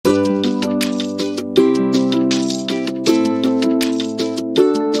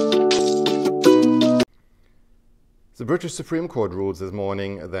British Supreme Court rules this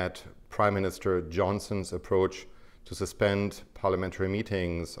morning that Prime Minister Johnson's approach to suspend parliamentary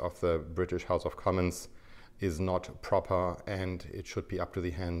meetings of the British House of Commons is not proper, and it should be up to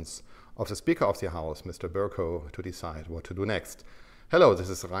the hands of the Speaker of the House, Mr. Bercow, to decide what to do next. Hello, this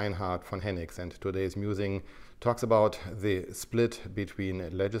is Reinhard von Hennigs, and today's Musing talks about the split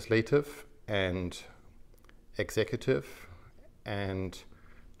between legislative and executive and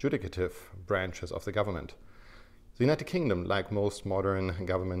judicative branches of the government. The United Kingdom, like most modern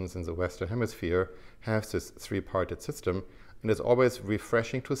governments in the Western Hemisphere, has this three-parted system, and it's always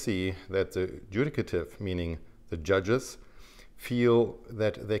refreshing to see that the judicative, meaning the judges, feel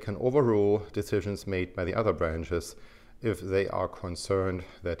that they can overrule decisions made by the other branches if they are concerned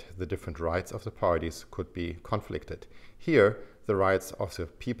that the different rights of the parties could be conflicted. Here, the rights of the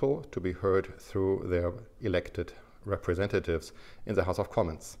people to be heard through their elected representatives in the House of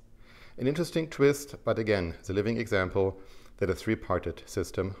Commons. An interesting twist, but again, the living example that a three-parted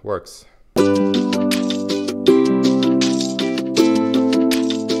system works.